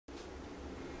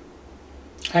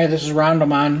Hi, this is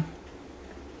Rondomon.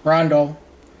 Rondo.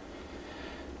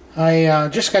 I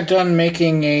just got done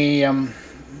making a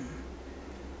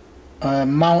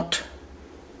mount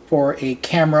for a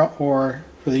camera or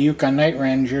for the Yukon Night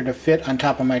Ranger to fit on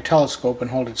top of my telescope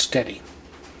and hold it steady.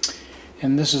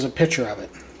 And this is a picture of it.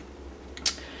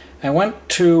 I went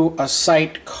to a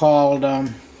site called,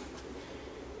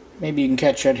 maybe you can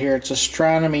catch it here, it's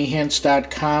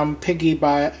astronomyhints.com,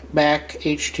 piggyback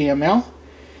HTML.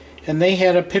 And they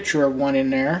had a picture of one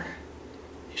in there.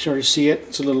 You sort of see it.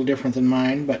 It's a little different than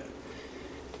mine, but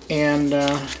and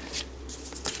I'll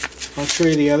show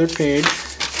you the other page.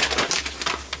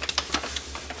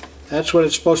 That's what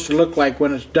it's supposed to look like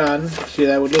when it's done. See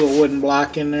that little wooden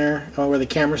block in there where the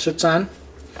camera sits on?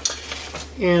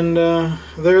 And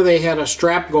there they had a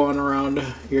strap going around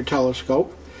your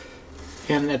telescope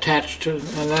and attached to,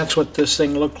 and that's what this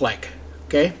thing looked like.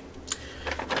 Okay?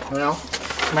 Well,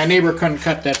 my neighbor couldn't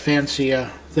cut that fancy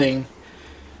thing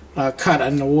cut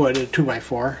on the wood, a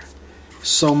 2x4.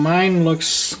 So mine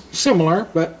looks similar,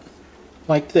 but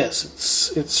like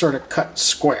this. It's sort of cut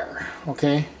square.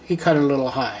 Okay, he cut it a little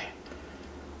high,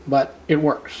 but it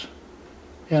works.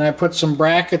 And I put some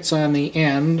brackets on the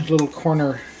end, little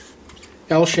corner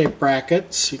L-shaped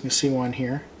brackets. You can see one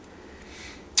here.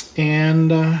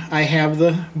 And I have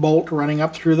the bolt running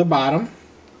up through the bottom.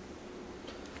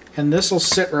 And this will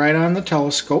sit right on the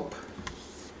telescope,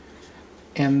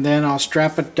 and then I'll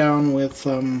strap it down with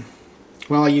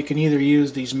well, you can either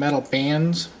use these metal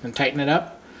bands and tighten it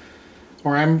up,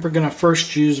 or I'm going to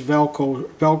first use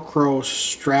Velcro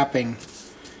strapping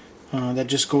that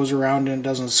just goes around and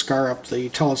doesn't scar up the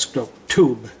telescope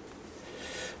tube.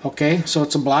 Okay, so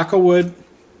it's a block of wood,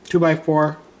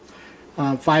 2x4,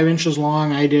 5 inches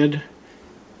long.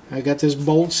 I got this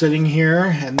bolt sitting here,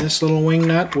 and this little wing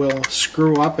nut will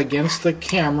screw up against the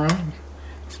camera.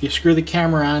 You screw the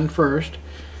camera on first,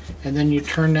 and then you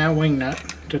turn that wing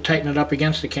nut to tighten it up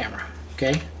against the camera.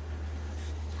 Okay?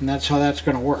 And that's how that's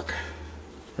going to work.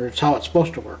 Or it's how it's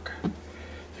supposed to work.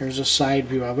 There's a side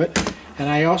view of it. And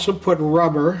I also put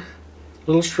rubber,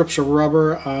 little strips of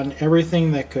rubber on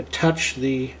everything that could touch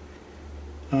the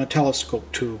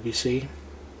telescope tube, you see?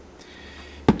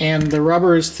 And the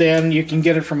rubber is thin. You can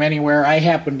get it from anywhere. I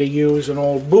happen to use an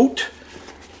old boot,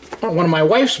 one of my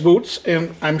wife's boots,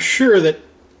 and I'm sure that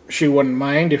she wouldn't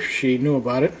mind if she knew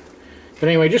about it. But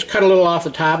anyway, just cut a little off the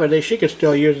top of it. She could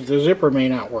still use it. The zipper may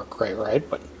not work quite right,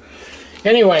 but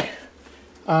anyway,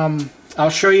 I'll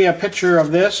show you a picture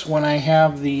of this when I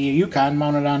have the Yukon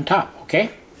mounted on top,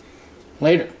 okay?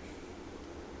 Later.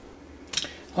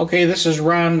 Okay, this is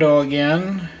Rondo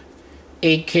again,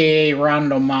 aka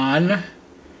Rondomon,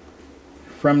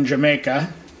 from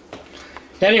Jamaica.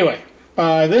 Anyway,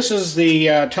 this is the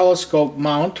telescope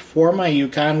mount for my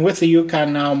Yukon, with the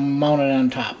Yukon now mounted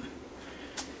on top.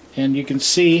 And you can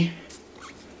see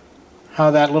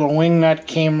how that little wing nut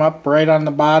came up right on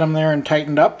the bottom there and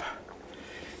tightened up.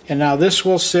 And now this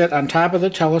will sit on top of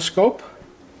the telescope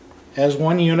as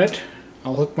one unit.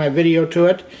 I'll hook my video to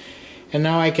it. And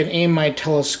now I can aim my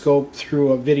telescope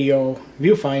through a video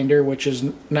viewfinder, which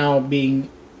is now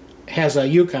has a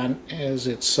Yukon as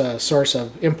its source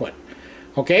of input.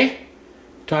 Okay?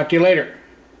 Talk to you later.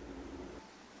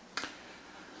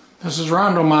 This is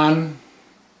Rondomon.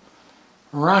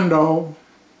 Rondo.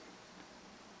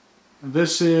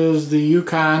 This is the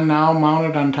Yukon now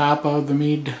mounted on top of the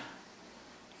Meade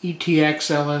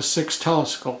ETX-LS6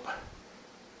 telescope.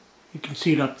 You can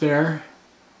see it up there.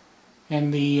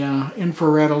 And the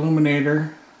infrared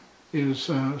illuminator is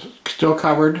still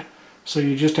covered. So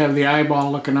you just have the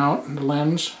eyeball looking out in the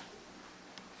lens.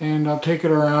 And I'll take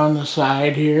it around the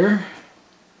side here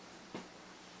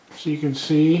so you can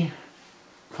see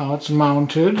how it's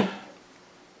mounted.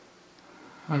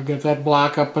 I've got that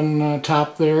block up on the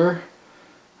top there.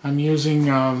 I'm using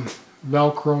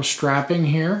Velcro strapping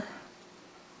here.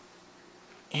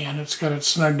 And it's got it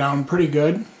snug down pretty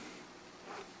good.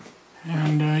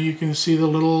 And you can see the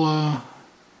little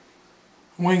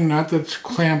wing nut that's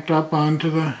clamped up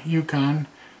onto the Yukon.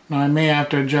 Now I may have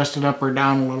to adjust it up or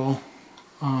down a little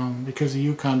because the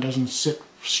Yukon doesn't sit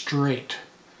straight.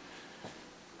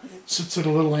 It sits at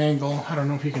a little angle. I don't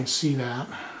know if you can see that.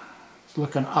 It's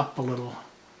looking up a little.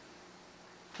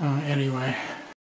 Anyway,